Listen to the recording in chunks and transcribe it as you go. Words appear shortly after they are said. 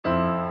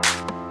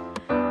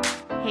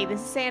Hey,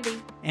 this is Sandy,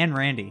 And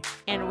Randy.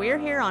 and we're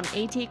here on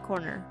AT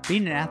Corner.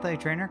 Being an athletic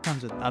trainer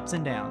comes with ups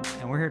and downs,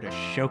 and we're here to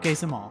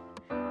showcase them all.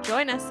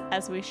 Join us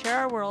as we share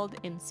our world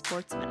in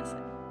sports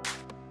medicine.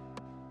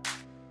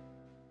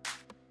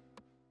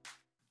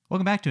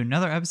 Welcome back to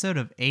another episode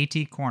of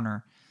AT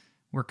Corner.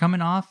 We're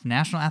coming off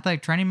National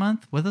Athletic Training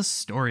Month with a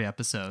story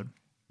episode.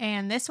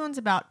 And this one's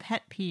about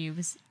pet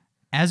peeves.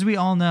 As we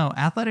all know,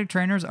 athletic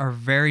trainers are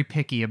very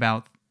picky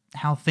about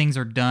how things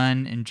are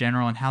done in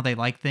general and how they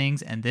like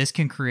things, and this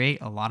can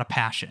create a lot of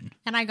passion.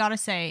 And I gotta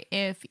say,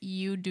 if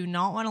you do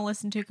not want to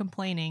listen to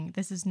complaining,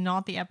 this is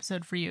not the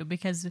episode for you,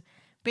 because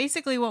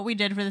basically what we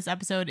did for this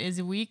episode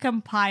is we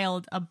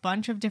compiled a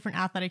bunch of different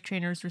athletic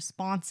trainers'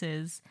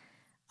 responses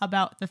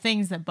about the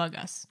things that bug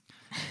us.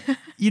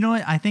 You know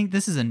what? I think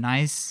this is a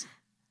nice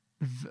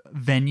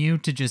venue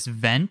to just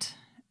vent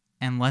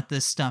and let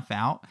this stuff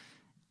out.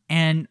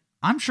 And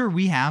I'm sure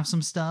we have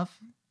some stuff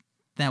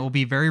that will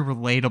be very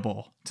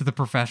relatable to the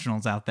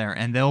professionals out there.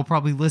 And they'll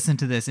probably listen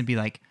to this and be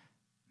like,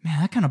 man,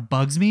 that kind of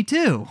bugs me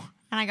too.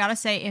 And I gotta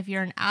say, if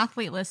you're an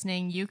athlete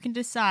listening, you can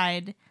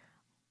decide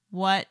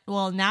now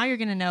you're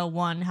gonna know,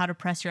 one, how to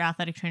press your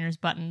athletic trainer's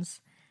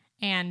buttons.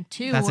 And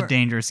two, That's a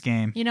dangerous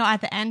game. You know, at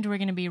the end, we're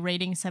going to be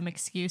rating some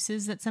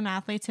excuses that some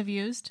athletes have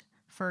used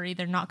for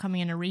either not coming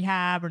into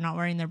rehab or not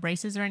wearing their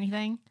braces or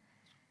anything.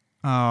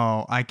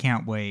 Oh, I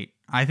can't wait.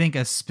 I think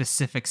a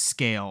specific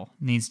scale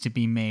needs to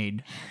be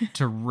made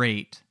to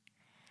rate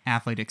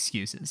athlete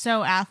excuses.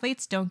 So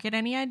athletes, don't get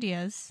any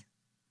ideas.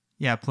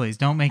 Yeah, please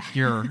don't make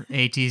your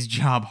AT's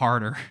job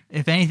harder.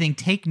 If anything,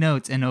 take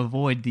notes and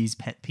avoid these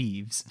pet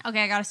peeves.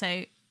 Okay, I got to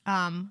say,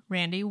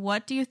 Randy,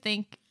 what do you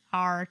think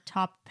our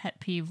top pet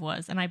peeve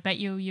was? And I bet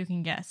you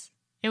can guess.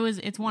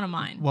 It's one of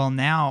mine. Well,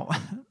 now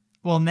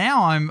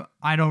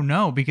I don't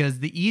know, because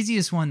the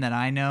easiest one that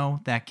I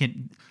know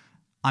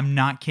I'm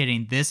not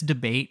kidding, this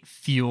debate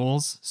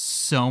fuels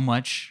so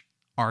much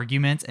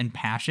arguments and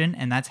passion,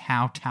 and that's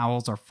how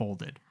towels are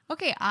folded.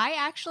 Okay, I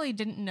actually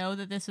didn't know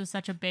that this was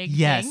such a big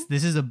Yes, thing.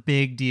 this is a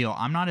big deal.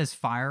 I'm not as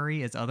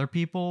fiery as other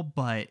people,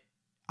 but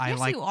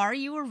Yes, you are.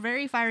 You were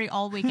very fiery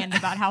all weekend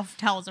about how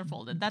towels are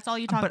folded. That's all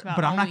you talked about.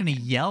 But I'm all not going to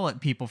weekend. yell at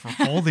people for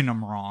folding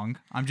them wrong.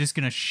 I'm just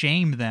going to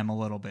shame them a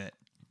little bit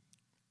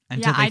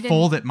until I they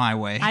fold it my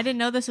way. I didn't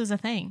know this was a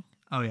thing.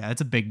 Oh yeah,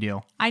 it's a big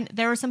deal.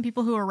 There were some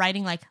people who were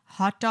writing like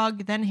hot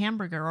dog then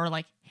hamburger, or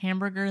like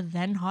hamburger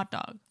then hot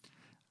dog.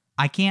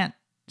 I can't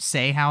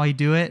say how I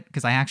do it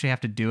because I actually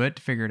have to do it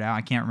to figure it out.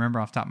 I can't remember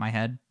off the top of my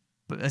head.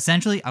 But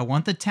essentially, I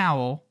want the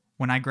towel,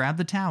 when I grab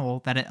the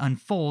towel, that it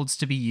unfolds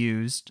to be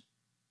used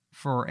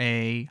for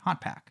a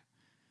hot pack.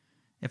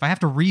 If I have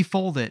to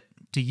refold it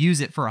to use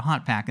it for a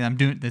hot pack,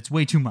 and that's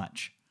way too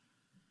much.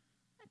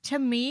 To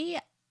me,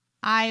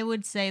 I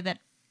would say that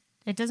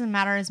it doesn't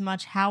matter as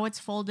much how it's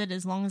folded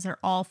as long as they're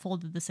all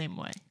folded the same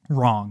way.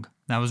 Wrong.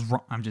 That was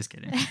wrong. I'm just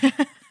kidding.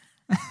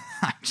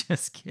 I'm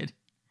just kidding.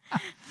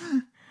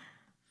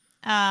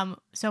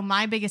 So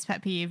my biggest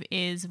pet peeve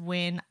is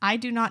when I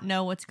do not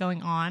know what's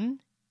going on,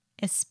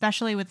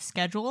 especially with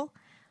schedule.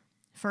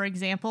 For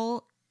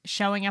example,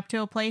 showing up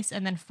to a place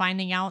and then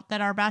finding out that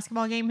our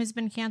basketball game has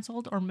been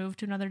canceled or moved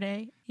to another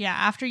day. Yeah,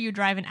 after you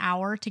drive an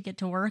hour to get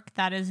to work,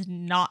 that is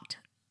not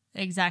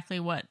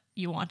exactly what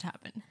you want to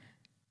happen.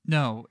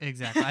 No,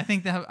 exactly. I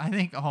think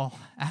all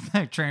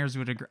athletic trainers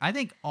would agree. I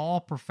think all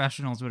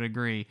professionals would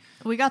agree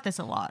We got this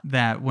a lot.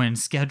 that when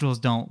schedules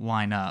don't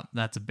line up,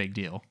 that's a big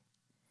deal.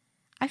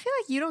 I feel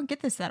like you don't get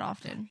this that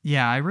often.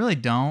 Yeah, I really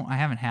don't. I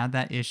haven't had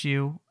that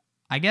issue.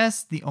 I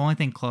guess the only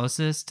thing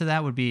closest to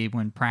that would be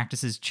when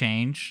practices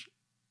change,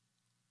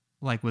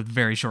 like with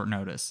very short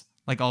notice.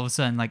 Like all of a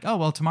sudden, like, oh,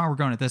 well, tomorrow we're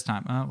going at this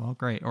time. Oh, well,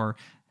 great. Or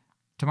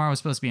tomorrow was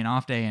supposed to be an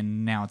off day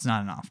and now it's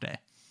not an off day.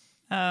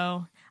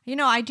 Oh,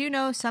 I do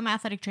know some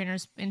athletic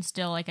trainers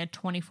instill like a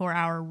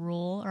 24-hour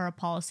rule or a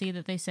policy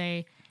that they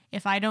say,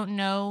 if I don't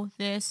know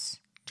this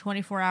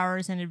 24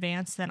 hours in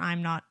advance, then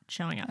I'm not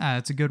showing up.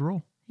 It's a good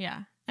rule.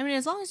 Yeah. I mean,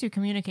 as long as you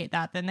communicate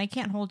that, then they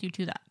can't hold you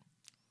to that.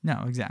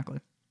 No, exactly.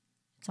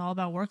 It's all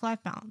about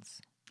work-life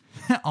balance.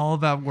 All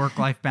about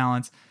work-life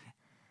balance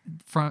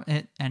from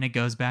it, and it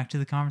goes back to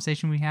the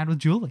conversation we had with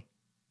Julie.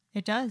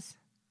 It does.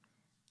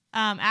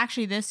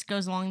 Actually, this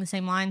goes along the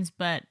same lines,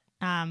 but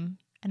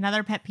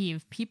another pet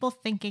peeve, people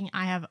thinking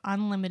I have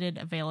unlimited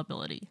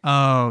availability.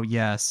 Oh,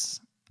 yes.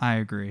 I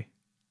agree.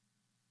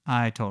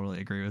 I totally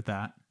agree with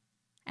that.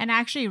 And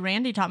actually,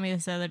 Randy taught me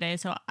this the other day.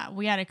 So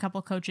we had a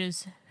couple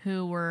coaches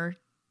who were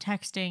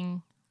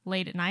texting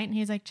late at night, and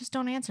he's like, just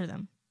don't answer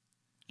them.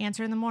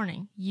 Answer in the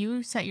morning.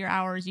 You set your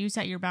hours, you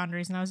set your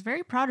boundaries. And I was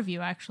very proud of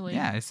you, actually.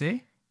 Yeah, I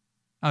see.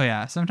 Oh,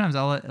 yeah. Sometimes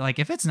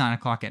if it's 9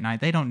 o'clock at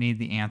night, they don't need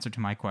the answer to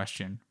my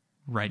question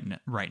right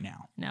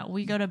now. No,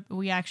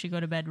 we actually go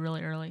to bed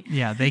really early.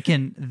 Yeah, they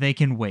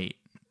can wait.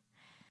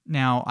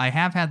 Now, I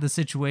have had the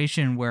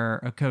situation where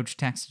a coach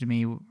texted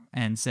me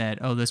and said,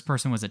 "Oh, this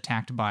person was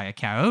attacked by a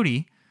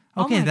coyote."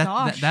 Okay, oh my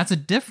gosh. that's a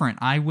different.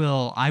 I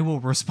will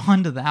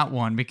respond to that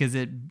one because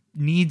it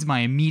needs my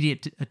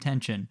immediate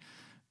attention.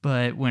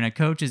 But when a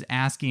coach is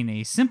asking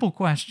a simple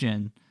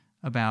question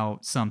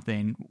about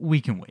something,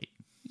 we can wait.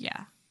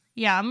 Yeah.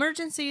 Yeah,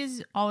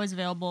 emergencies always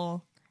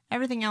available.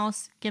 Everything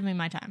else, give me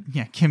my time.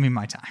 Yeah, give me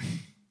my time.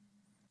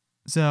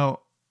 So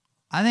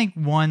I think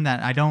one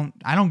that I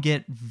don't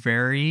get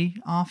very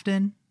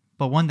often,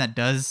 but one that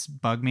does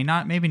bug me,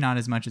 maybe not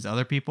as much as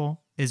other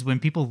people, is when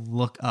people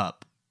look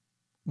up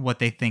what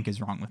they think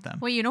is wrong with them.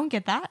 Wait, you don't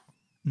get that?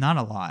 Not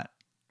a lot.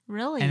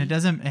 Really? And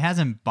it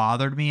hasn't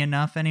bothered me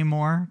enough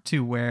anymore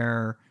to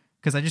where,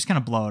 because I just kind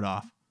of blow it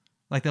off.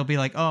 Like they'll be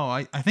like, oh,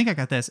 I think I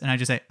got this. And I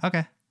just say,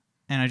 okay.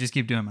 And I just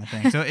keep doing my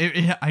thing. So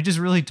I just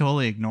really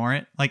totally ignore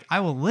it. Like I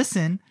will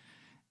listen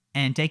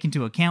and take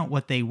into account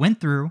what they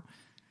went through,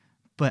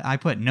 but I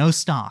put no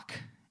stock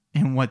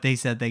in what they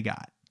said they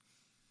got.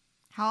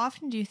 How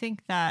often do you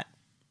think that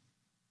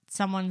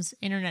someone's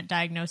internet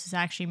diagnosis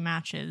actually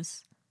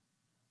matches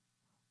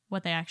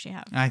what they actually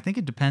have? I think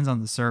it depends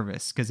on the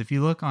service, because if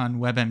you look on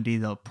WebMD,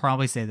 they'll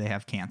probably say they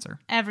have cancer.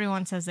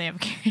 Everyone says they have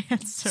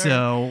cancer.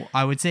 So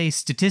I would say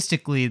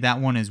statistically that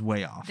one is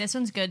way off. This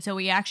one's good. So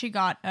we actually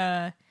got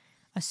a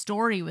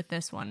story with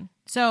this one.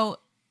 So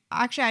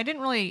actually, I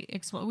didn't really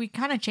explain. We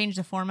kind of changed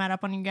the format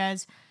up on you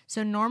guys.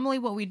 So normally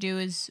what we do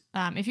is,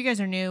 if you guys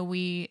are new,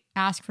 we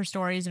ask for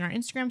stories in our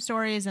Instagram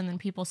stories, and then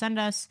people send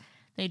us,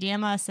 they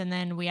DM us, and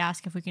then we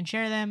ask if we can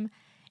share them.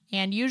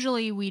 And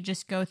usually we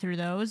just go through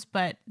those.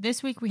 But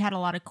this week we had a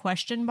lot of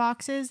question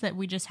boxes that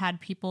we just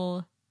had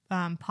people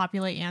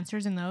populate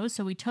answers in those.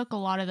 So we took a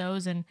lot of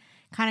those and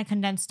kind of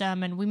condensed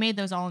them, and we made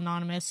those all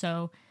anonymous.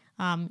 So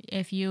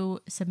if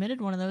you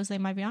submitted one of those, they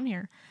might be on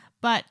here.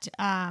 But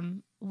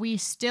we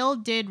still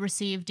did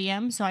receive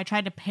DMs. So I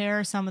tried to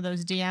pair some of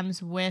those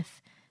DMs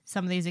with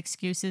some of these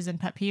excuses and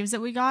pet peeves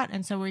that we got.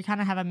 And so we kind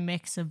of have a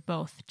mix of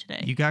both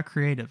today. You got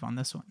creative on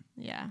this one.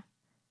 Yeah.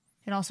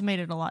 It also made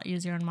it a lot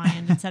easier on my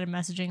end instead of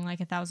messaging like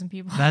 1,000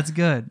 people. That's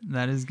good.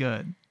 That is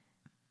good.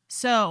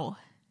 So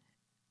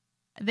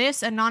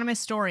this anonymous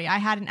story, I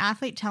had an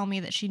athlete tell me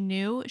that she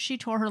knew she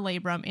tore her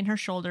labrum in her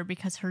shoulder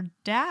because her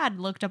dad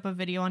looked up a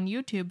video on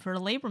YouTube for a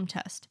labrum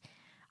test.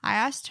 I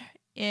asked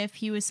if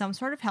he was some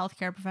sort of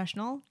healthcare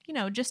professional,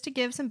 just to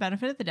give some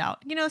benefit of the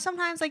doubt.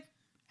 Sometimes like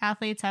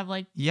athletes have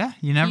like yeah,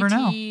 you never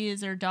know.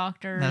 PTs or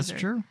doctors. That's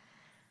true.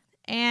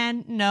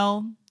 And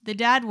no, the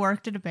dad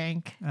worked at a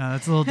bank.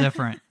 That's a little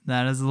different.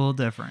 That is a little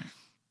different.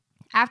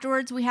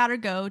 Afterwards, we had her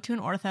go to an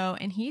ortho,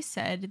 and he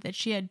said that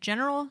she had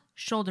general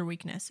shoulder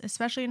weakness,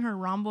 especially in her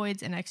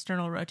rhomboids and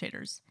external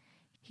rotators.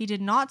 He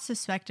did not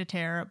suspect a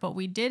tear, but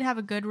we did have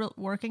a good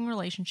working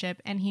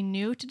relationship, and he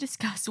knew to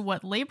discuss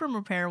what labrum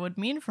repair would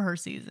mean for her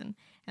season.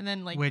 And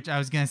then, which I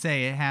was going to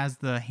say, it has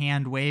the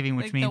hand waving,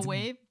 which means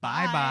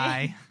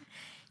bye-bye.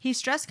 He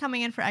stressed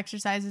coming in for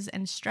exercises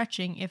and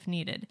stretching if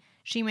needed.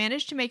 She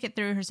managed to make it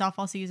through her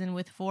softball season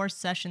with 4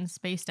 sessions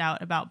spaced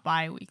out about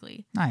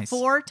bi-weekly. Nice.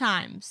 4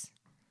 times.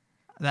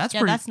 That's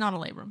not a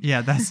labrum.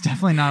 Yeah, that's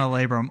definitely not a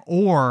labrum.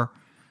 Or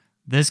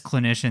this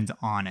clinician's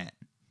on it.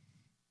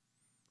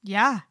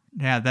 Yeah.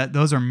 Yeah,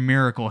 those are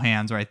miracle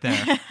hands right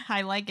there.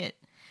 I like it.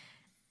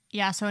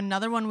 Yeah, so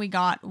another one we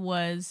got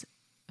was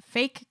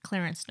fake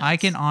clearance notes. I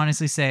can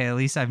honestly say at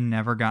least I've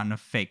never gotten a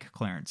fake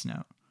clearance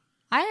note.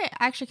 I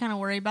actually kind of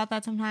worry about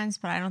that sometimes,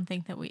 but I don't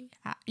think that we...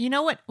 You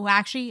know what? Well,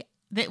 actually,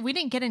 we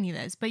didn't get any of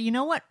this, but you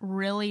know what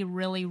really,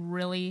 really,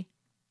 really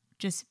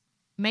just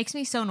makes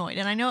me so annoyed?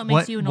 And I know it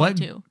makes you annoyed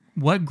too.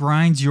 What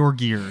grinds your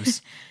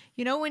gears?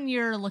 When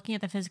you're looking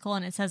at the physical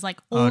and it says like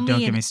only don't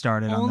get me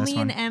started on this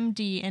one. Only an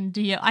MD and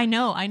DO. I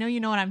know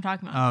you know what I'm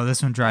talking about. Oh,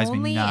 this one drives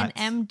me nuts.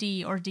 Only an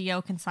MD or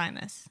DO can sign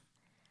this.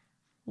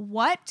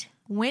 What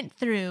went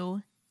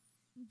through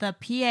the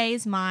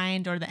PA's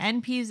mind or the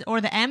NP's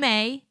or the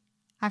MA?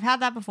 I've had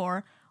that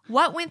before.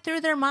 What went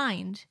through their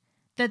mind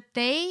that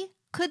they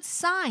could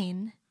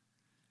sign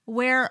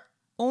where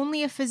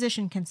only a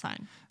physician can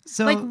sign?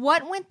 So,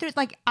 what went through,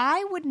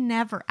 I would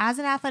never, as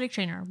an athletic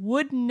trainer,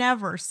 would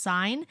never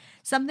sign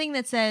something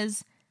that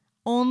says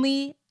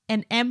only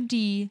an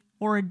MD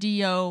or a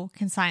DO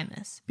can sign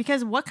this.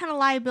 Because what kind of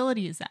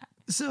liability is that?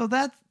 So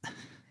that's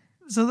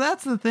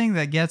the thing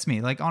that gets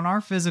me. Like on our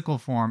physical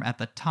form at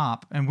the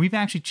top, and we've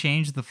actually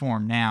changed the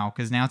form now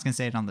because now it's going to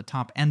say it on the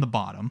top and the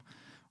bottom.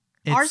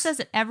 Ours says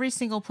at every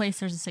single place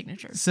there's a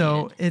signature.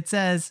 So needed. It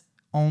says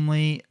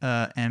only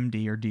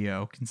MD or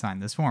DO can sign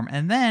this form.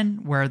 And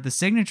then where the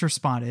signature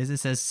spot is, it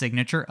says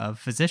signature of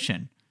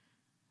physician.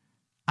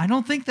 I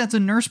don't think that's a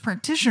nurse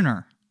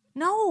practitioner.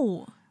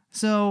 No.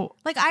 So...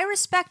 I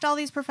respect all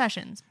these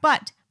professions,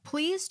 but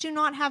please do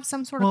not have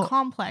some sort of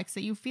complex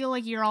that you feel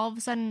like you're all of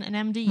a sudden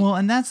an MD. Well,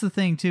 and that's the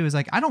thing too, is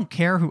I don't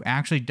care who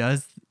actually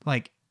does,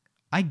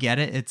 I get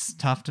it. It's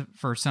tough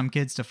for some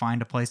kids to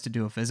find a place to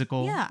do a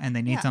physical and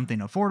they need something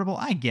affordable.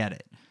 I get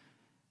it.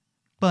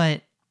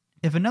 But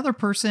if another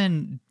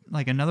person,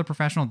 another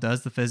professional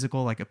does the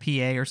physical, like a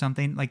PA or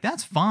something,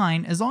 that's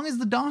fine as long as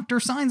the doctor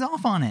signs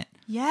off on it.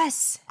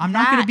 Yes. I'm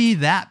not going to be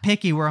that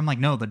picky where I'm like,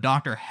 no, the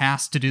doctor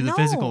has to do the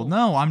physical.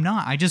 No, I'm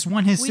not. I just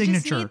want his signature. We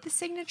just need the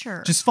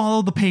signature. Just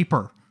follow the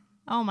paper.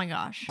 Oh my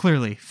gosh.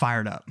 Clearly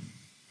fired up.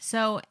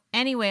 So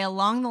Anyway,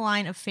 along the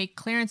line of fake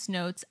clearance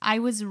notes, I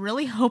was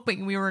really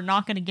hoping we were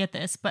not going to get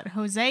this, but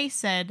Jose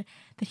said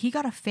that he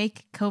got a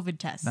fake COVID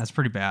test. That's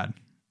pretty bad.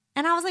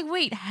 And I was like,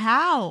 wait,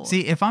 how?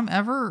 See, if I'm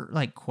ever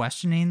like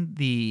questioning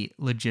the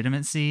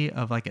legitimacy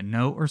of like a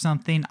note or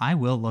something, I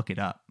will look it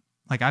up.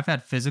 Like I've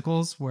had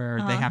physicals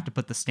where they have to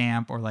put the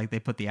stamp or like they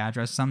put the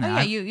address or something.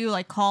 Oh, yeah, you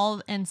like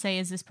call and say,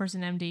 is this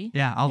person MD?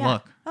 Yeah, I'll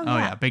look. Oh, Oh,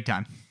 yeah. yeah, big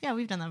time. Yeah,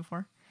 we've done that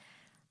before.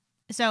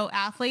 So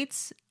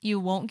athletes, you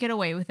won't get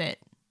away with it.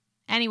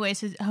 Anyway,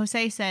 so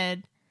Jose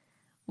said,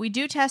 we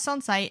do tests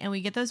on site and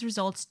we get those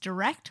results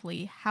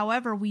directly.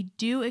 However, we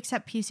do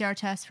accept PCR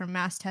tests from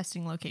mass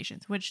testing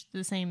locations, which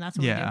the same, that's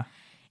what we do.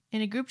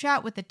 In a group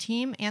chat with the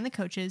team and the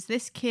coaches,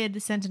 this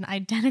kid sent an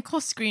identical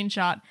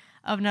screenshot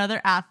of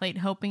another athlete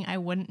hoping I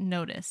wouldn't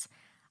notice.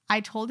 I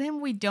told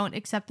him we don't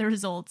accept the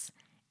results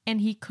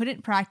and he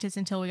couldn't practice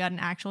until we got an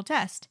actual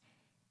test.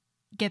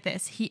 Get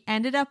this, he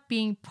ended up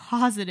being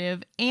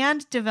positive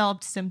and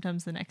developed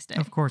symptoms the next day.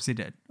 Of course he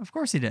did. Of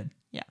course he did.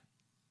 Yeah.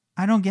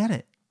 I don't get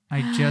it.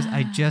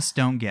 I just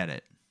don't get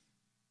it.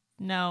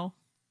 No.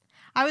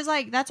 I was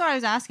like, that's what I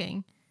was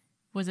asking.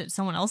 Was it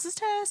someone else's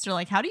test? Or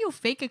like, how do you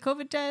fake a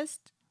COVID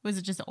test? Was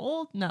it just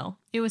old? No,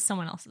 it was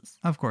someone else's.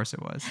 Of course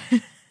it was.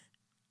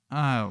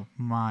 Oh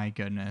my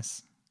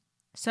goodness.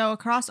 So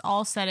across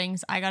all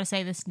settings, I gotta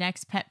say this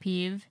next pet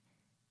peeve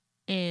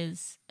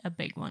is a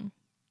big one.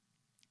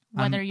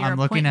 Whether you're I'm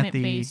looking at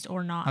appointment-based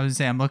or not. I was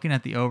say I'm looking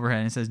at the overhead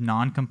and it says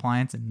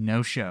non-compliance and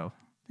no show.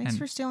 Thanks and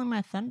for stealing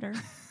my thunder.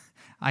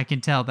 I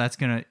can tell that's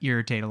going to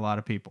irritate a lot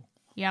of people.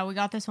 Yeah, we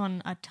got this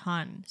one a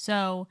ton.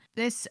 So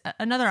this,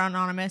 another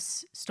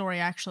anonymous story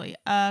actually.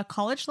 A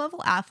college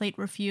level athlete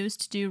refused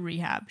to do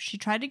rehab. She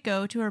tried to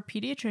go to her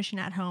pediatrician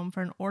at home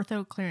for an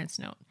ortho clearance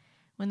note.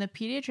 When the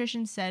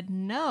pediatrician said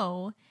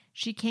no,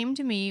 she came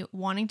to me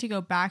wanting to go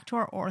back to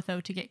our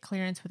ortho to get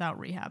clearance without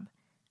rehab.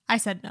 I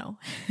said no.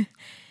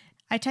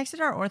 I texted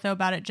our ortho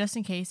about it just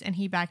in case, and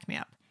he backed me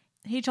up.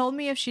 He told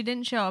me if she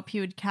didn't show up, he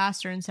would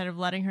cast her instead of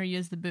letting her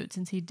use the boot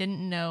since he didn't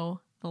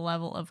know the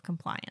level of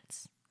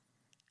compliance.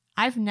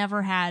 I've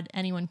never had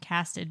anyone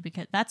casted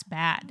because that's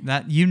bad.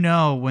 That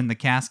when the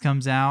cast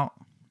comes out,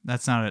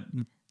 that's not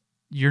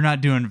you're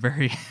not doing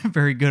very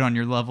very good on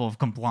your level of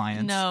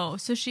compliance. No.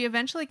 So she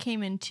eventually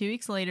came in 2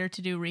 weeks later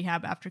to do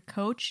rehab after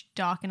Coach,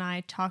 Doc, and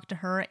I talked to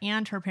her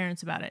and her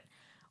parents about it.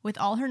 With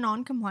all her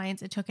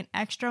non-compliance, it took an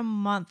extra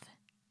month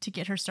to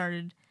get her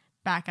started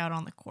back out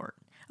on the court.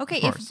 Okay,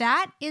 if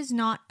that is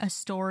not a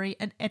story,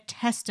 a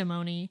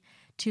testimony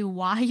to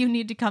why you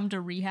need to come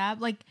to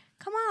rehab, like,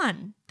 come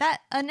on. That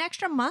an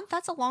extra month,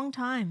 that's a long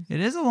time. It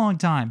is a long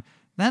time.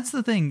 That's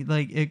the thing.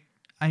 Like it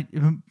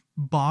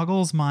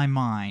boggles my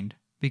mind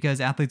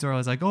because athletes are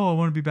always like, "Oh, I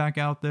want to be back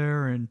out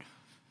there and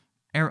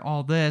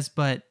all this,"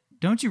 but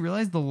don't you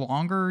realize the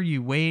longer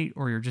you wait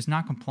or you're just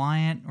not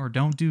compliant or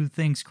don't do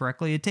things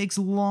correctly, it takes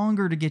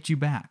longer to get you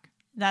back.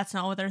 That's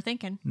not what they're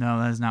thinking. No,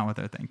 that is not what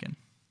they're thinking.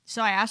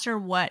 So I asked her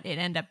what it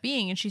ended up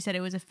being, and she said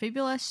it was a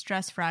fibula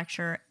stress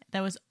fracture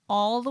that was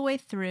all the way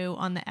through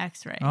on the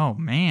x-ray. Oh,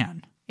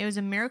 man. It was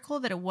a miracle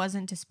that it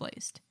wasn't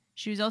displaced.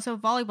 She was also a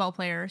volleyball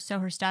player, so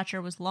her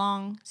stature was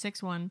long,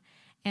 6'1",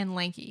 and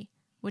lanky,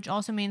 which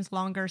also means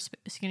longer,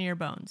 skinnier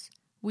bones.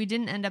 We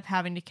didn't end up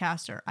having to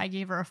cast her. I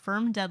gave her a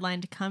firm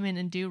deadline to come in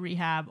and do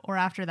rehab, or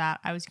after that,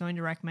 I was going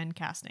to recommend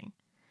casting.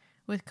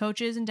 With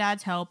coaches and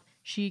dad's help,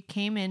 she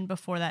came in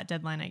before that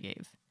deadline I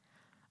gave.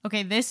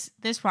 Okay, this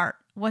part.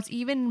 What's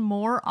even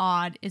more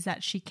odd is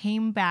that she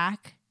came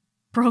back,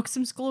 broke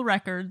some school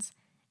records,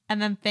 and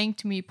then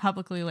thanked me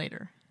publicly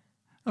later.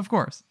 Of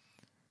course.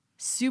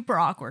 Super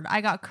awkward.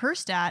 I got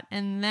cursed at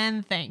and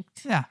then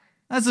thanked. Yeah,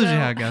 that's usually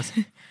how it goes.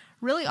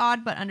 Really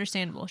odd, but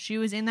understandable. She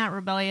was in that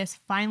rebellious,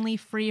 finally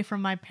free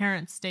from my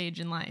parents' stage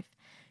in life.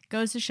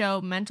 Goes to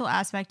show mental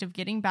aspect of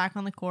getting back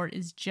on the court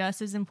is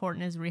just as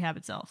important as rehab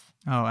itself.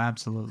 Oh,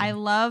 absolutely. I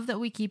love that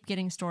we keep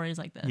getting stories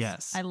like this.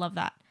 Yes. I love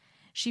that.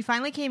 She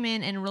finally came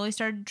in and really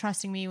started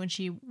trusting me when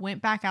she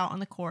went back out on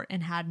the court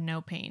and had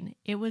no pain.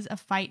 It was a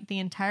fight the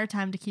entire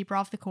time to keep her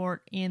off the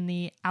court in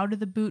the out of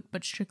the boot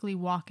but strictly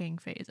walking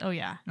phase. Oh,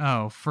 yeah.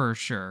 Oh, for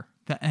sure.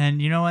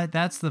 And you know what?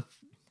 That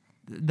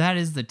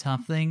is the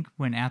tough thing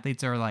when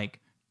athletes are like,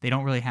 they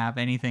don't really have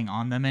anything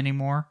on them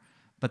anymore,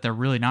 but they're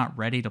really not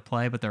ready to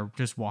play, but they're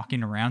just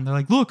walking around. They're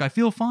like, look, I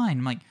feel fine.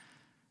 I'm like,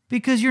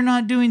 because you're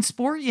not doing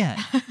sport yet.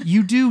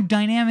 You do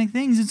dynamic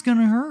things, it's going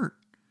to hurt.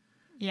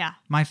 Yeah.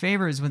 My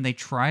favorite is when they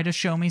try to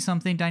show me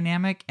something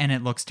dynamic and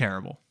it looks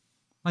terrible.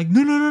 Like,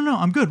 no,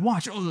 I'm good.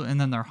 Watch. Oh, and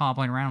then they're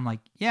hobbling around. I'm like,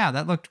 yeah,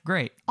 that looked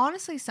great.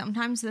 Honestly,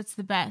 sometimes that's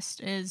the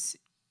best is,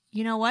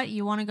 you know what?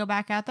 You want to go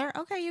back out there?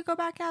 Okay, you go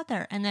back out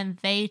there. And then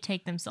they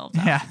take themselves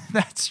out. Yeah,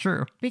 that's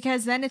true.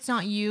 Because then it's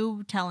not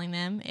you telling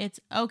them. It's,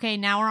 okay,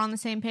 now we're on the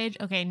same page.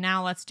 Okay,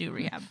 now let's do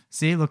rehab.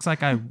 See, looks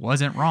like I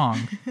wasn't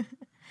wrong.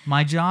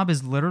 My job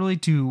is literally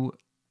to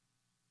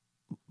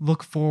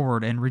look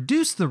forward and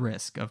reduce the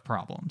risk of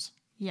problems.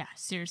 Yeah,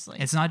 seriously.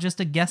 It's not just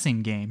a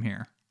guessing game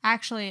here.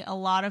 Actually, a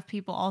lot of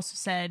people also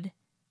said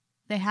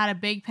they had a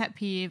big pet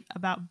peeve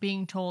about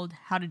being told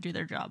how to do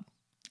their job.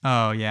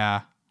 Oh,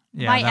 yeah.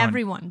 Yeah, by that one-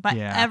 everyone, but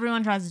yeah.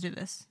 everyone tries to do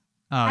this.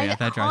 Oh yeah,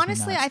 that drives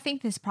honestly, me nuts. I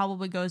think this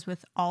probably goes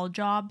with all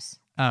jobs.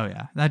 Oh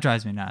yeah, that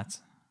drives me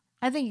nuts.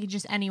 I think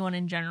just anyone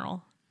in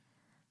general.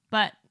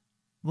 But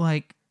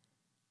Like,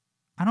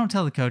 I don't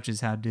tell the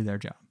coaches how to do their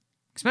job,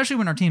 especially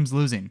when our team's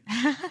losing.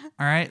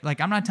 All right,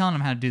 like I'm not telling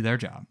them how to do their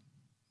job.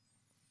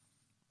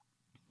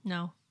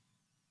 no.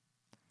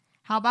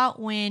 How about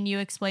when you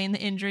explain the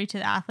injury to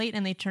the athlete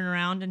and they turn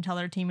around and tell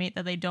their teammate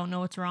that they don't know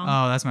what's wrong?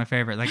 Oh, that's my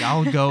favorite. Like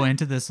I'll go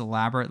into this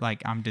elaborate,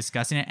 like I'm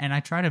discussing it, and I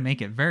try to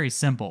make it very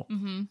simple.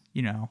 Mm-hmm.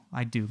 You know,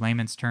 I do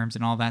layman's terms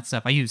and all that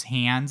stuff. I use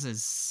hands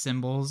as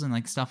symbols and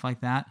like stuff like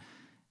that.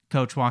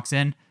 Coach walks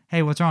in.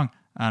 Hey, what's wrong?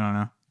 I don't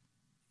know.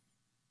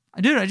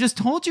 Dude, I just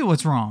told you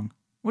what's wrong.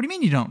 What do you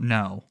mean you don't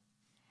know?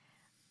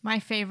 My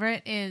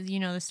favorite is, you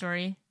know the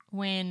story,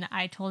 when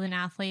I told an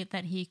athlete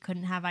that he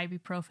couldn't have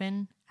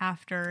ibuprofen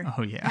after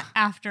Oh yeah.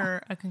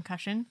 after a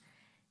concussion,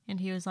 and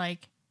he was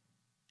like,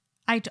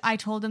 I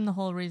told him the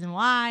whole reason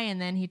why,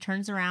 and then he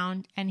turns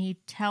around and he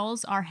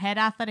tells our head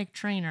athletic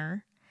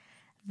trainer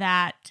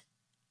that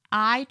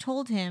I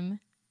told him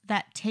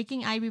that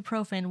taking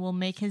ibuprofen will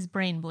make his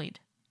brain bleed.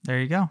 There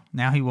you go.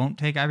 Now he won't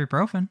take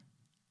ibuprofen.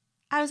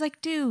 I was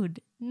like, dude,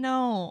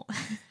 no.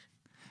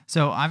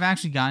 So I've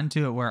actually gotten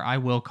to it where I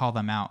will call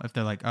them out if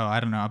they're like, oh, I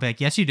don't know. I'll be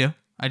like, yes, you do.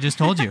 I just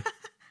told you.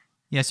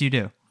 Yes, you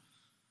do.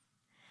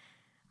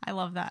 I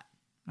love that.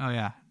 Oh,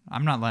 yeah.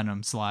 I'm not letting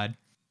them slide.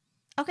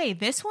 Okay,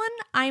 this one,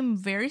 I'm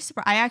very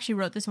surprised. I actually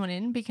wrote this one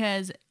in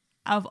because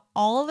of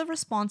all the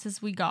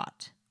responses we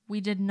got, we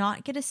did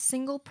not get a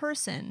single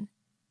person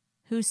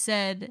who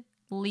said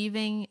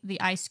leaving the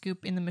ice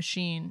scoop in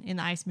the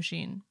ice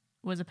machine,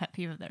 was a pet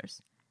peeve of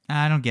theirs.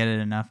 I don't get it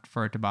enough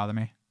for it to bother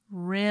me.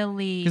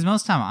 Really? Because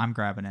most of the time I'm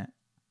grabbing it.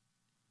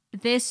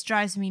 This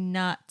drives me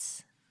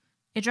nuts.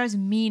 It drives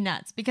me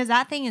nuts because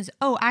that thing is,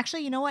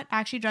 actually, you know what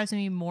actually drives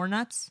me more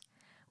nuts?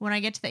 When I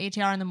get to the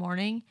ATR in the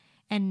morning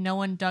and no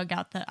one dug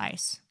out the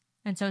ice.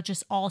 And so it's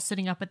just all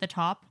sitting up at the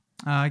top.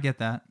 Oh, I get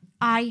that.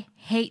 I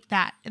hate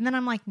that. And then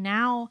I'm like,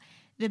 now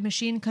the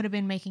machine could have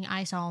been making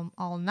ice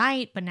all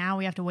night, but now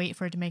we have to wait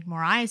for it to make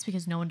more ice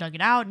because no one dug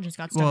it out and just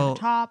got stuck at the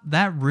top.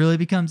 That really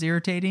becomes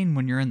irritating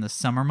when you're in the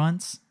summer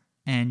months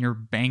and you're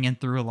banging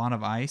through a lot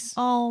of ice.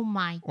 Oh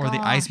my god. Or the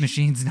ice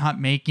machine's not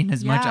making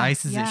as much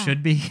ice as it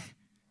should be.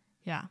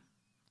 Yeah.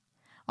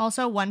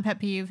 Also, one pet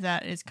peeve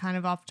that is kind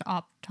of off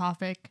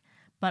topic,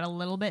 but a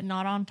little bit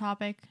not off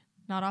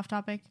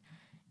topic,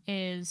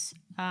 is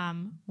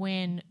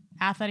when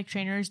athletic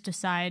trainers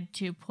decide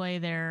to play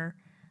their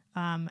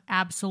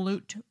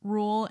absolute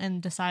rule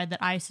and decide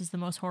that ice is the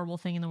most horrible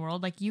thing in the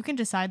world. Like, you can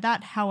decide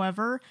that.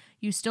 However,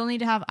 you still need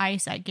to have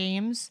ice at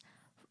games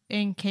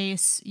in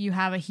case you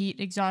have a heat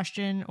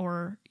exhaustion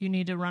or you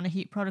need to run a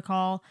heat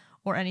protocol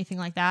or anything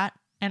like that.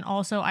 And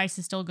also, ice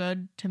is still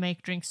good to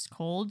make drinks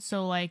cold.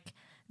 So, like,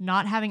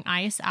 not having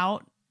ice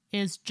out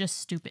is just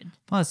stupid.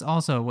 Plus,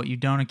 also, what you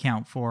don't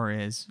account for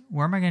is,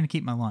 where am I going to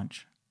keep my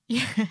lunch?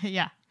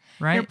 Yeah.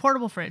 Right? Your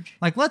portable fridge.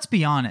 Like, let's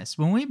be honest.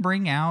 When we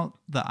bring out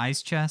the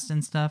ice chest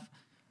and stuff,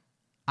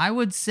 I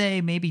would say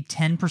maybe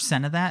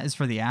 10% of that is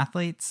for the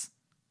athletes.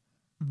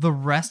 The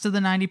rest of the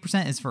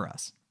 90% is for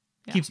us.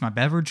 Yeah. Keeps my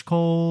beverage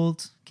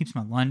cold, keeps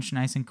my lunch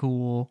nice and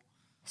cool.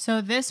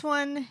 So this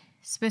one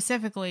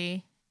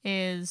specifically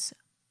is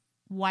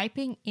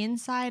wiping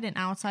inside and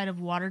outside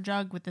of water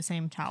jug with the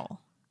same towel.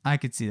 I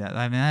could see that.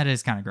 I mean, that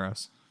is kind of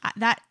gross.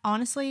 That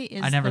honestly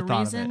is I never the thought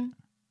reason. of it.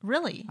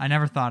 Really? I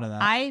never thought of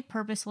that. I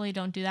purposefully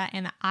don't do that,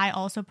 and I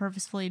also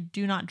purposefully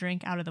do not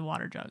drink out of the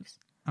water jugs.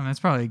 I mean, that's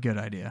probably a good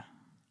idea.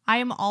 I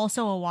am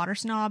also a water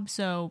snob,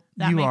 so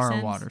that You makes are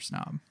sense. a water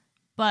snob.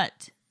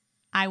 But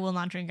I will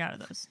not drink out of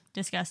those.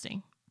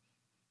 Disgusting.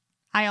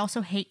 I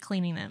also hate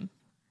cleaning them.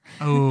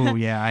 Oh,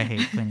 yeah. I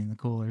hate cleaning the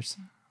coolers.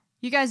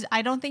 You guys,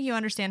 I don't think you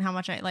understand how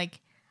much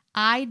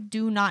I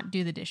do not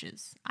do the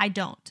dishes. I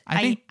don't.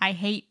 I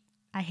hate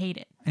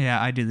it.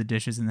 Yeah, I do the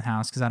dishes in the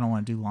house because I don't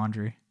want to do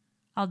laundry.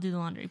 I'll do the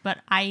laundry. But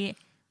I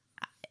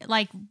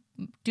like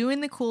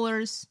doing the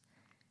coolers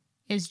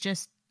is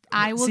just,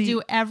 I will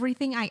do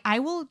everything. I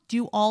will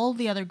do all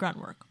the other grunt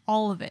work,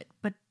 all of it.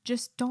 But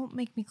just don't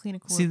make me clean a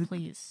cooler,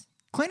 please.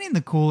 Cleaning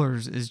the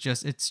coolers is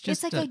just, it's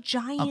like a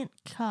giant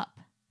cup.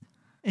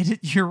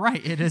 You're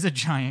right. It is a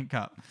giant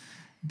cup.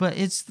 But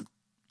it's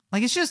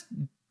just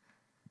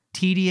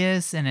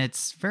tedious and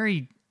it's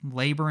very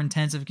labor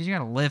intensive because you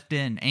got to lift it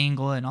and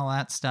angle it and all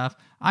that stuff.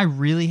 I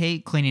really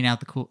hate cleaning out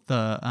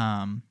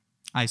the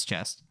ice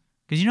chest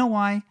because you know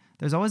why?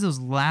 There's always those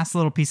last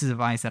little pieces of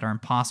ice that are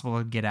impossible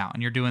to get out,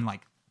 and you're doing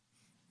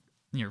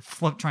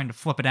trying to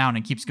flip it out and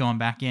it keeps going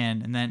back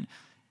in, and then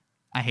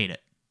I hate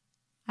it.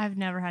 I've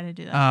never had to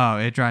do that. Oh,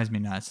 it drives me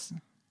nuts.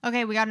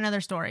 Okay, we got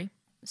another story.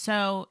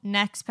 So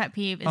next pet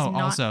peeve is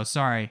also,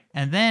 sorry.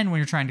 And then when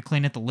you're trying to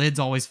clean it, the lid's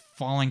always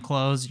falling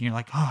closed, and you're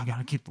like, oh, I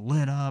gotta keep the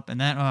lid up,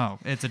 and then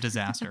it's a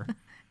disaster.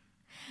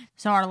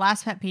 So our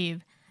last pet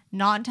peeve,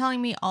 not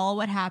telling me all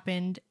what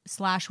happened /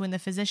 when the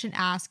physician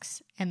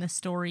asks and the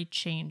story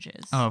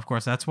changes. Oh, of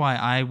course. That's why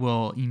I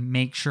will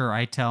make sure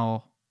I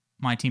tell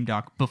my team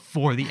doc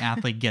before the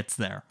athlete gets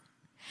there.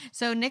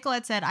 So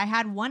Nicolette said, I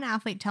had one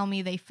athlete tell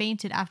me they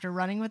fainted after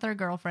running with their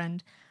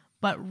girlfriend,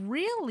 but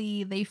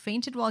really they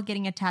fainted while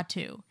getting a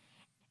tattoo.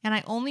 And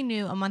I only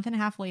knew a month and a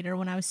half later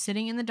when I was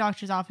sitting in the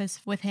doctor's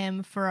office with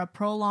him for a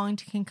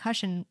prolonged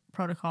concussion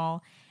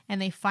protocol,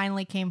 and they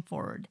finally came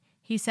forward.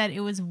 He said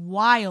it was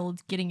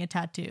wild getting a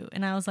tattoo.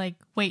 And I was like,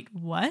 wait,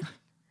 what?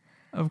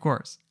 Of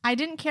course. I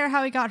didn't care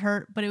how he got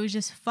hurt, but it was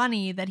just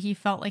funny that he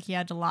felt like he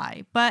had to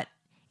lie. But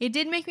it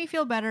did make me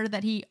feel better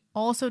that he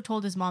also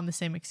told his mom the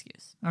same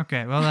excuse.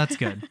 Okay, well, that's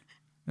good.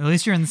 At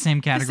least you're in the same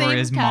category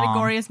as mom.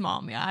 Category as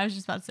mom. Yeah, I was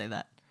just about to say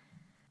that.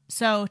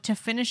 So to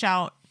finish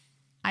out,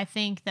 I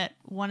think that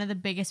one of the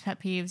biggest pet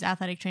peeves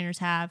athletic trainers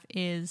have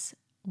is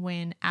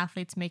when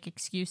athletes make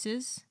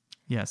excuses.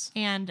 Yes.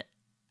 And,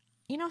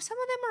 some of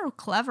them are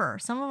clever.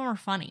 Some of them are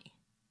funny.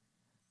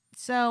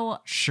 So.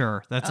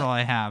 Sure, that's all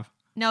I have.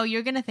 No,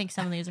 you're going to think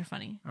some of these are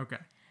funny. Okay,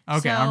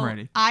 so I'm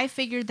ready. I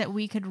figured that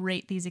we could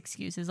rate these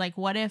excuses. Like,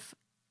 what if,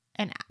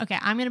 I'm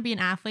going to be an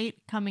athlete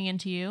coming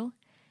into you.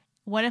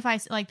 What if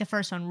like the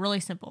first one, really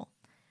simple.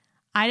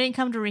 I didn't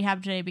come to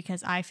rehab today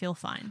because I feel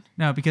fine.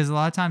 No, because a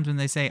lot of times when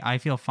they say I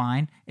feel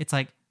fine, it's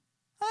like,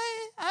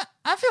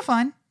 I feel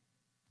fine.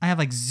 I have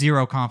like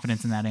zero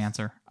confidence in that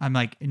answer. I'm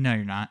like, no,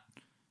 you're not.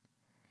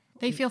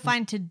 They feel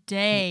fine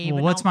today.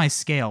 Well, but what's my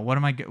scale?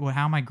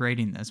 How am I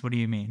grading this? What do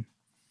you mean?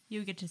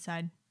 You get to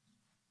decide.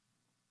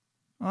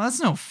 Well,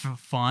 that's no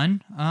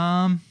fun.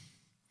 I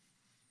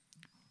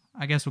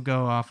guess we'll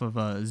go off of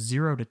a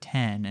 0 to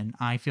 10, and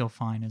I feel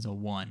fine as a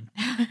 1.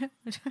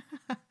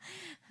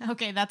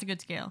 Okay, that's a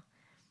good scale.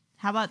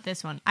 How about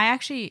this one?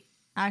 Actually,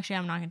 I'm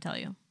not going to tell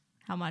you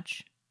how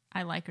much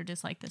I like or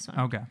dislike this one.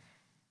 Okay.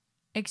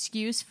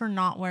 Excuse for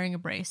not wearing a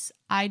brace.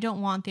 I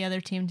don't want the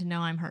other team to know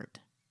I'm hurt.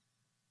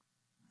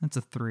 That's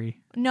a 3.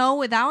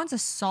 No, that one's a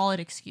solid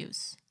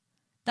excuse.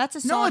 That's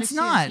a solid excuse.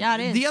 No, it's not. Yeah,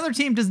 it is. The other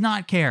team does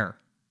not care.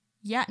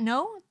 Yeah,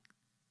 no.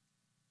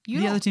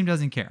 The other team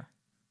doesn't care.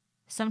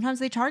 Sometimes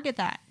they target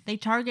that. They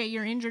target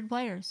your injured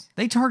players.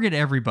 They target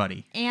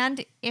everybody.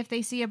 And if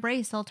they see a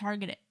brace, they'll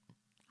target it.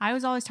 I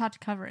was always taught to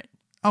cover it.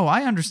 Oh,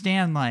 I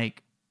understand,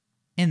 like,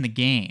 in the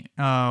game.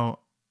 Oh,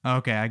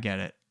 okay, I get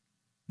it.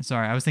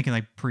 Sorry, I was thinking,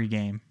 like,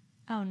 pre-game.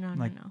 Oh, no.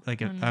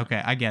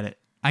 Okay, I get it.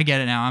 I get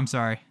it now. I'm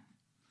sorry.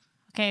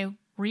 Okay,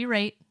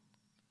 re-rate.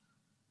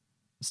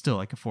 Still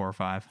like a 4 or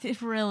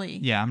 5. Really?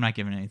 Yeah, I'm not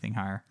giving anything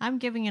higher. I'm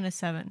giving it a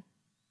 7.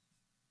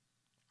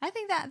 I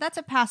think that's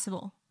a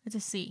passable. It's a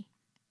C.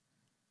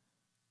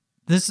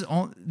 This is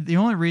the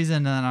only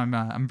reason that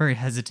I'm very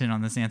hesitant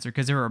on this answer,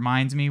 because it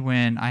reminds me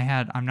when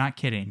I'm not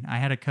kidding, I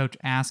had a coach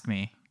ask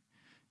me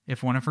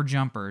if one of her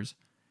jumpers,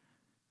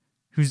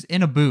 who's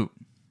in a boot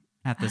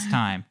at this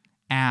time,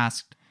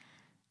 asked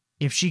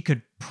if she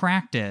could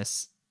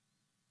practice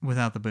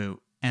without the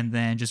boot and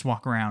then just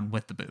walk around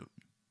with the boot.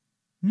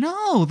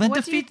 No, that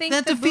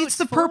defeats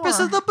the purpose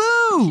of the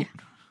boot.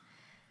 Yeah.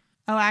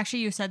 Oh, actually,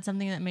 you said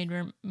something that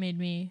made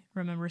me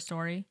remember a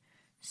story.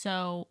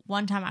 So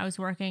one time I was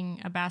working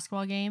a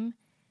basketball game,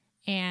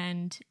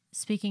 and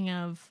speaking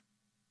of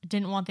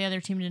didn't want the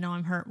other team to know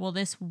I'm hurt. Well,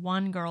 this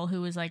one girl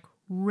who was like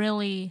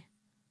really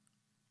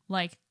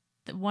like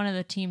one of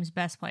the team's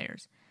best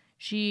players,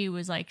 she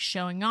was like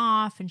showing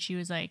off, and she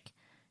was like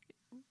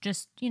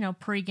just,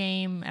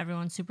 pre-game,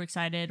 everyone's super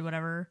excited,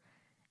 whatever.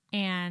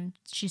 And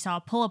she saw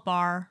a pull-up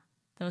bar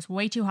that was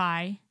way too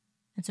high.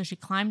 And so she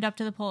climbed up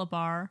to the pull-up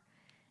bar,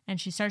 and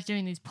she starts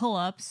doing these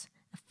pull-ups,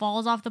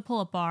 falls off the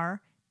pull-up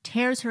bar,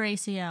 tears her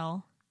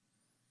ACL,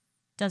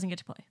 doesn't get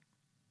to play.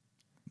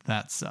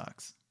 That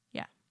sucks.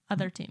 Yeah,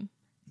 other team.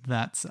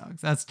 That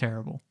sucks. That's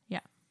terrible. Yeah,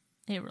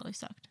 it really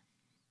sucked.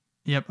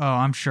 Yep. Oh,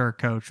 I'm sure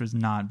coach was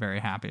not very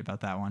happy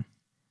about that one.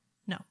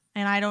 No,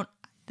 and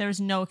there's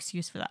no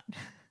excuse for that.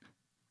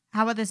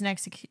 How about this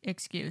next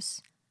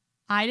excuse?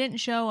 I didn't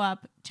show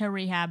up to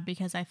rehab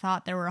because I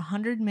thought there were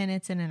 100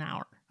 minutes in an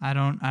hour. I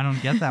don't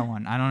get that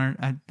one.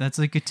 That's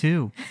like a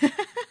 2.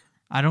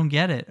 I don't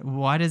get it.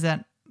 Why does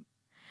that?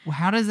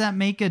 How does that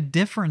make a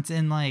difference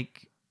in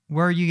like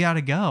where you got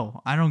to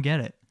go? I don't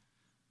get it.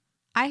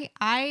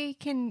 I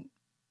can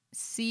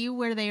see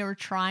where they were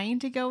trying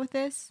to go with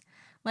this.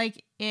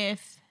 Like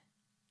if,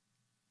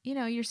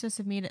 you're supposed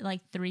to meet at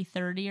like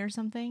 3:30 or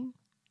something,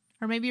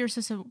 or maybe you're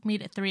supposed to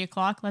meet at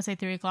 3:00. Let's say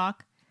 3:00,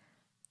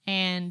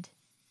 and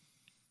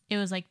it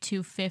was like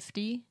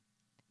 2:50.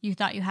 You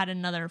thought you had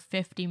another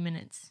 50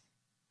 minutes.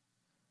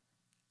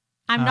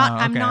 I'm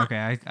not.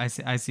 Okay.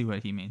 I see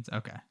what he means.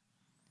 Okay.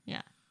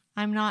 Yeah.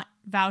 I'm not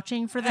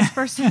vouching for this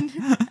person.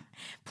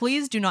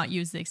 Please do not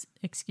use this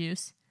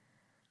excuse.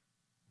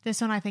 This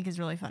one I think is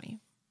really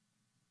funny.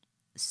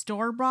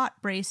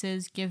 Store-bought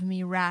braces give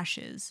me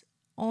rashes.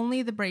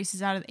 Only the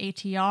braces out of the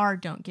ATR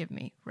don't give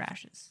me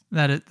rashes.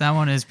 That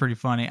one is pretty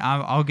funny.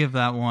 I'll give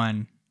that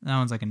one. That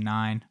one's like a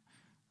 9.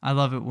 I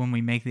love it when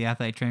we make the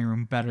athletic training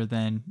room better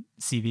than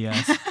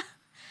CVS.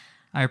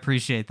 I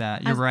appreciate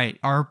that. You're right.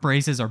 Our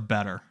braces are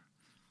better.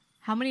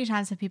 How many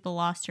times have people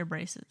lost your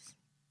braces?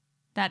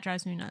 That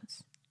drives me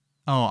nuts.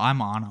 Oh,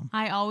 I'm on them.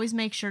 I always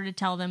make sure to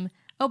tell them,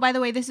 oh, by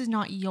the way, this is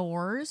not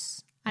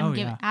yours. Oh,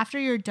 yeah. After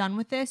you're done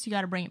with this, you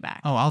got to bring it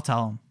back. Oh, I'll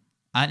tell them.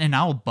 And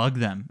I will bug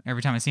them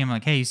every time I see them. I'm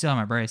like, hey, you still have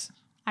my brace?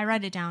 I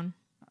write it down.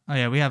 Oh,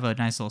 yeah, we have a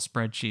nice little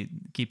spreadsheet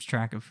that keeps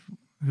track of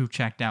who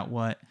checked out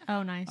what.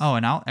 Oh, nice. Oh,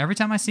 and every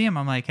time I see him,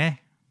 I'm like, hey,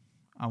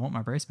 I want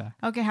my brace back.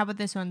 Okay, how about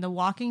this one? The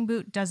walking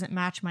boot doesn't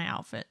match my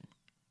outfit.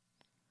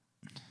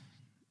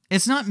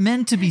 It's not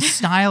meant to be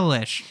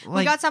stylish.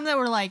 We got some that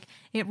were like,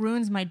 it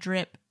ruins my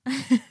drip.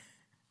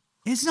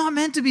 It's not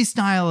meant to be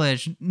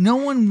stylish. No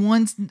one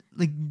wants,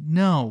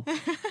 no.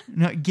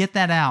 No, get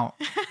that out.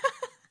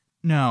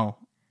 No,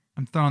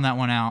 I'm throwing that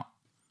one out.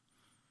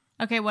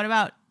 Okay, what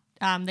about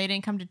they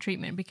didn't come to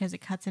treatment because it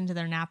cuts into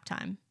their nap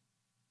time?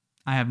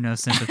 I have no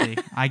sympathy.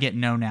 I get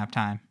no nap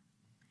time.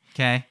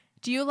 Okay?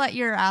 Do you let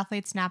your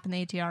athletes nap in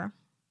the ATR?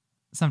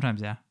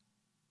 Sometimes, yeah.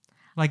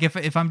 Like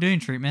if I'm doing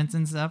treatments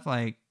and stuff,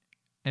 like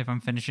if I'm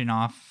finishing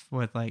off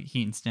with like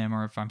heat and stim,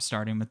 or if I'm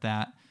starting with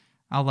that,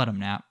 I'll let them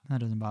nap. That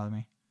doesn't bother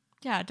me.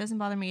 Yeah, it doesn't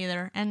bother me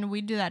either. And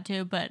we do that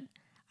too, but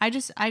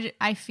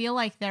I feel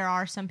like there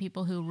are some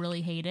people who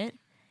really hate it.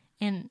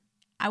 And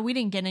we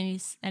didn't get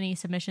any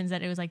submissions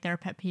that it was like their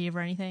pet peeve or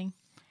anything.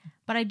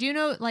 But I do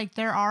know like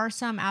there are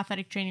some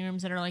athletic training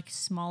rooms that are like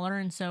smaller,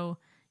 and so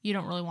you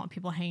don't really want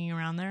people hanging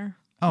around there.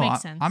 Oh,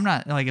 Makes sense. I'm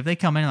not like if they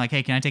come in like,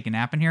 hey, can I take a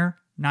nap in here?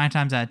 9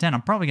 times out of 10,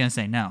 I'm probably gonna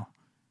say no.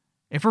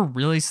 If we're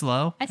really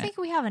slow, I think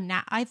we have a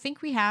nap. I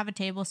think we have a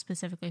table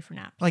specifically for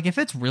naps. like if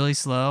it's really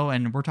slow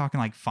and we're talking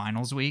like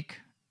finals week,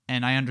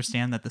 and I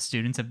understand that the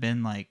students have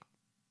been like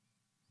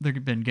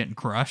they've been getting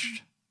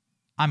crushed,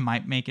 I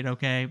might make it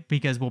okay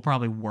because we'll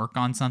probably work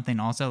on something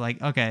also.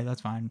 Like, okay,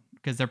 that's fine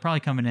because they're probably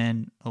coming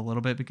in a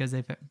little bit because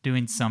they've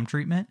doing some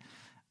treatment.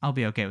 I'll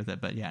be okay with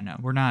it. But yeah, no,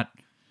 we're not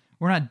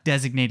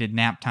designated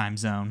nap time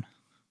zone.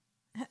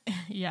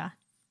 Yeah.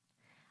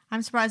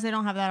 I'm surprised they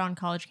don't have that on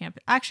college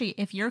campus. Actually,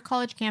 if your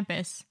college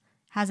campus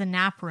has a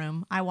nap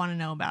room, I want to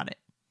know about it.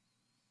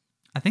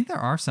 I think there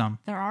are some.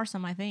 There are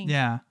some, I think.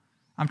 Yeah.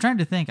 I'm trying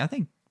to think. I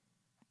think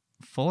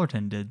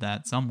Fullerton did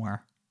that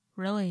somewhere.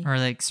 Really? Or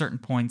like certain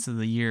points of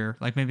the year,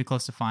 like maybe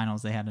close to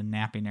finals, they had a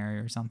napping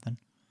area or something.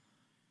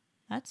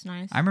 That's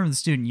nice. I remember the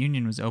student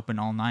union was open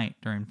all night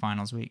during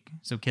finals week,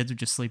 so kids would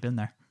just sleep in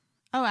there.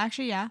 Oh,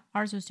 actually, yeah.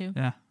 Ours was too.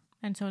 Yeah.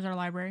 And so was our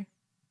library.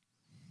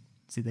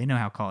 See, they know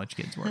how college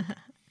kids work.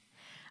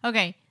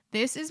 Okay,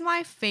 this is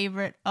my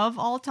favorite of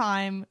all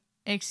time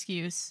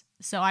excuse.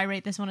 So I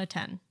rate this one a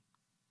 10.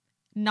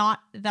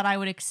 Not that I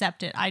would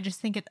accept it. I just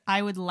think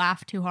I would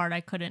laugh too hard. I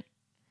couldn't.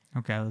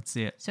 Okay, let's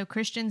see it. So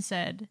Christian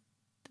said,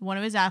 one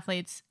of his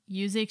athletes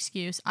used the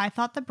excuse, I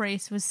thought the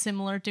brace was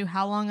similar to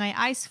how long I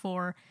iced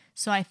for,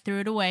 so I threw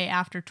it away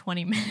after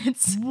 20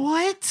 minutes.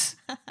 What?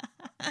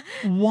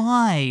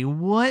 Why?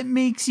 What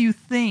makes you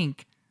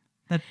think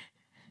that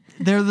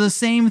they're the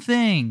same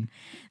thing?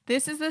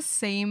 This is the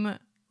same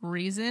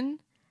reason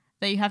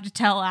that you have to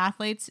tell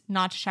athletes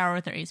not to shower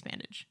with their ace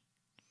bandage.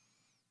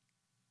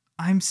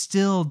 I'm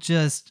still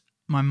just,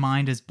 my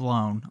mind is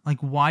blown. Like,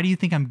 why do you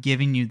think I'm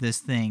giving you this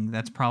thing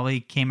that's probably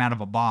came out of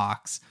a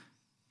box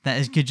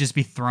that could just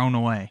be thrown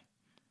away?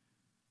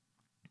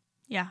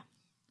 Yeah.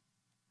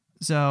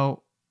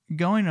 So,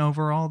 going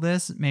over all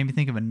this made me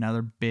think of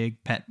another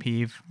big pet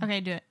peeve.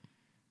 Okay, do it.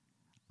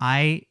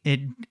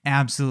 It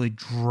absolutely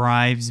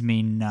drives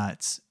me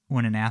nuts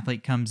when an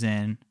athlete comes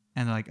in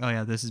and they're like, oh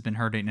yeah, this has been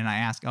hurting. And I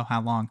ask, oh,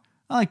 how long?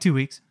 Oh, like 2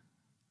 weeks,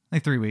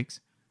 like 3 weeks.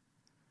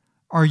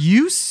 Are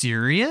you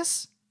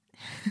serious?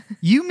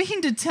 You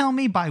mean to tell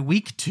me by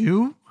week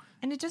 2?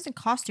 And it doesn't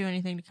cost you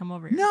anything to come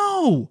over here.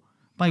 No.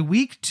 By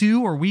week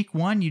 2 or week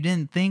 1, you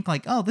didn't think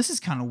like, oh, this is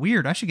kind of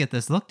weird. I should get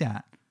this looked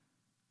at.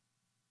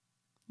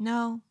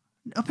 No.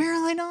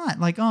 Apparently not.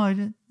 Like, oh, I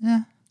did,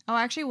 yeah. Oh,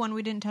 actually, one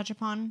we didn't touch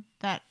upon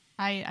that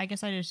I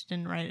guess I just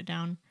didn't write it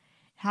down.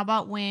 How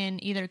about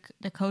when either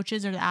the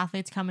coaches or the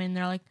athletes come in,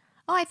 they're like,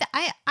 oh,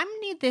 I'm gonna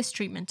need this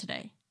treatment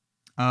today.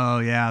 Oh,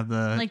 yeah.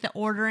 Like the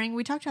ordering.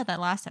 We talked about that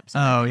last episode.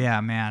 Oh,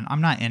 yeah, man.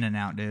 I'm not in and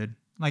out, dude.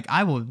 Like,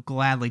 I will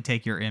gladly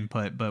take your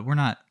input, but we're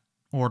not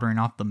ordering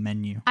off the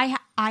menu.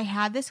 I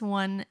had this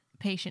one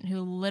patient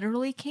who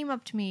literally came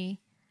up to me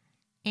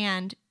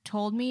and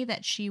told me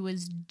that she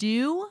was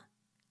due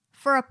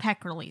for a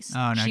pec release.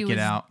 Oh, no, she get was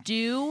out.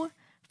 due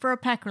for a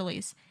pec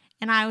release.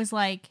 And I was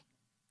like,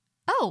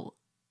 oh,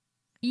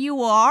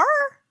 you are?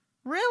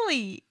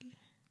 Really?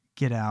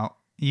 Get out.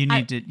 You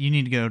need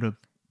to go to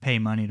Pay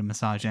Money to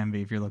Massage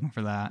Envy if you're looking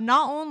for that.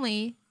 Not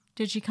only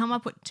did she come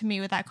up to me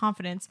with that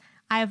confidence,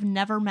 I have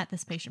never met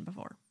this patient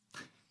before.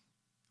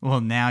 Well,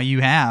 now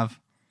you have.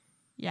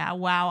 Yeah,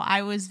 wow.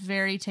 I was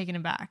very taken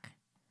aback.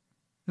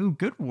 Ooh,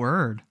 good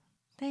word.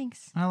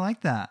 Thanks. I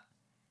like that.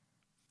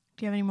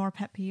 Do you have any more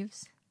pet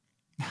peeves?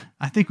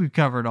 I think we've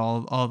covered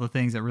all the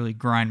things that really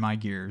grind my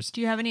gears. Do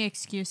you have any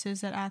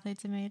excuses that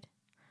athletes have made?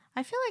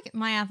 I feel like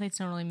my athletes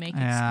don't really make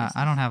Yeah,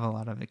 excuses. I don't have a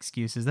lot of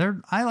excuses.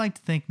 I like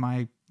to think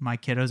my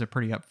kiddos are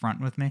pretty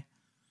upfront with me.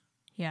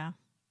 Yeah.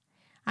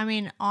 I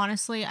mean,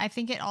 honestly, I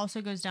think it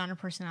also goes down to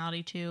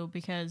personality too,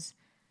 because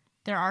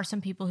there are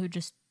some people who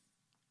just,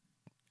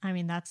 I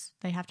mean,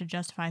 they have to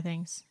justify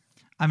things.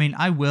 I mean,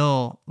 I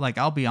will, like,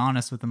 I'll be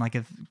honest with them. Like,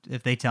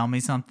 if they tell me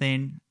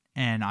something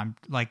and I'm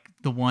like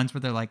the ones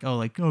where they're like,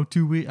 oh,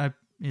 2 weeks,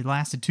 it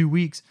lasted 2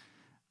 weeks,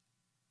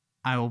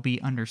 I will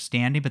be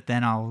understanding. But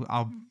then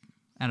I'll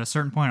at a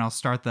certain point, I'll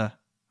start the,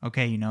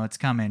 okay, it's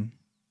coming.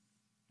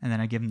 And then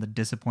I give them the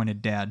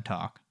disappointed dad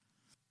talk.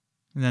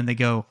 And then they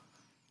go,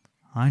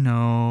 I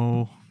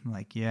know. I'm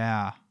like,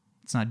 yeah,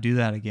 let's not do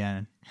that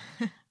again.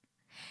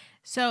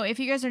 So if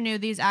you guys are new,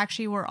 these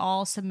actually were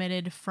all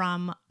submitted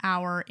from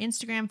our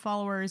Instagram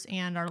followers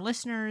and our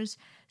listeners.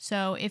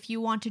 So if you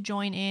want to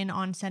join in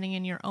on sending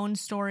in your own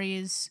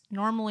stories,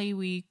 normally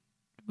we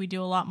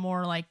do a lot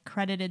more like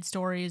credited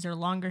stories or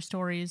longer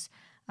stories.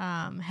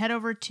 Head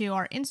over to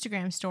our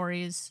Instagram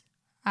stories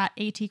at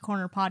AT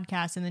Corner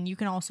Podcast, and then you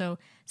can also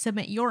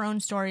submit your own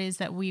stories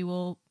that we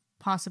will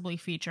possibly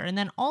feature. And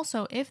then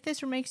also, if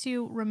this makes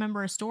you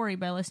remember a story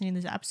by listening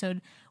to this episode,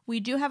 we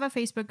do have a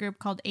Facebook group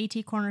called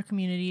AT Corner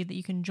Community that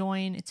you can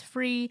join. It's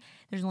free.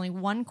 There's only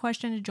one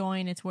question to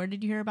join. It's where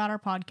did you hear about our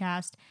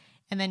podcast?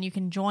 And then you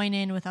can join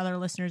in with other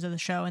listeners of the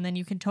show, and then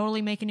you can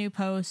totally make a new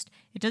post.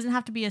 It doesn't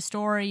have to be a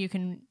story. You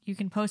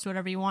can post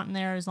whatever you want in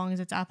there as long as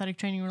it's athletic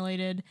training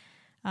related.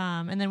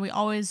 And then we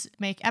always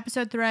make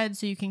episode threads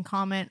so you can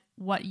comment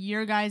what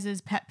your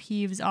guys' pet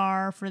peeves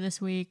are for this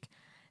week,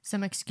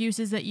 some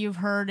excuses that you've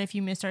heard if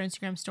you missed our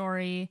Instagram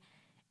story.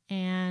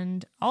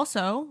 And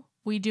also,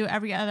 we do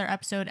every other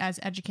episode as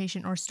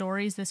education or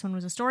stories. This one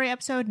was a story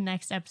episode.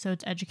 Next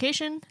episode's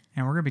education.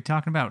 And we're going to be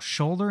talking about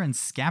shoulder and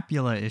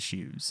scapula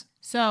issues.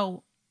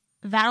 So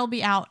that'll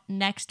be out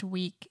next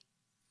week.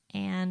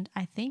 And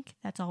I think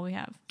that's all we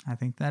have. I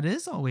think that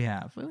is all we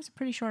have. It was a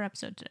pretty short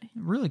episode today.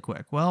 Really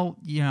quick. Well,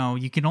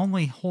 you can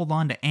only hold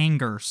on to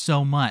anger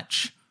so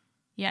much.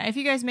 Yeah, if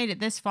you guys made it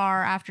this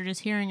far after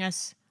just hearing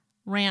us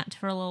rant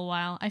for a little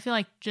while, I feel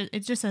like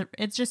it's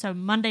just a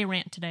Monday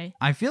rant today.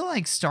 I feel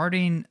like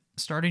starting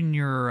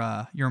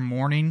your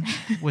morning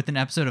with an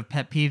episode of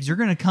Pet Peeves, you're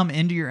going to come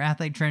into your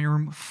athletic training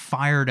room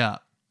fired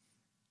up.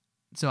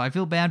 So I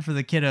feel bad for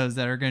the kiddos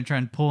that are going to try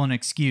and pull an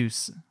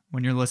excuse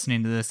when you're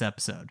listening to this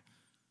episode.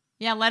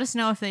 Yeah, let us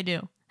know if they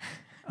do.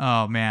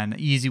 Oh, man, the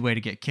easy way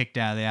to get kicked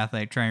out of the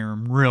athletic training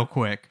room real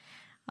quick.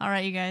 All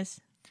right, you guys.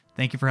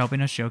 Thank you for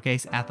helping us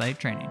showcase athletic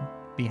training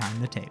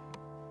behind the tape.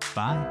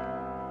 Bye.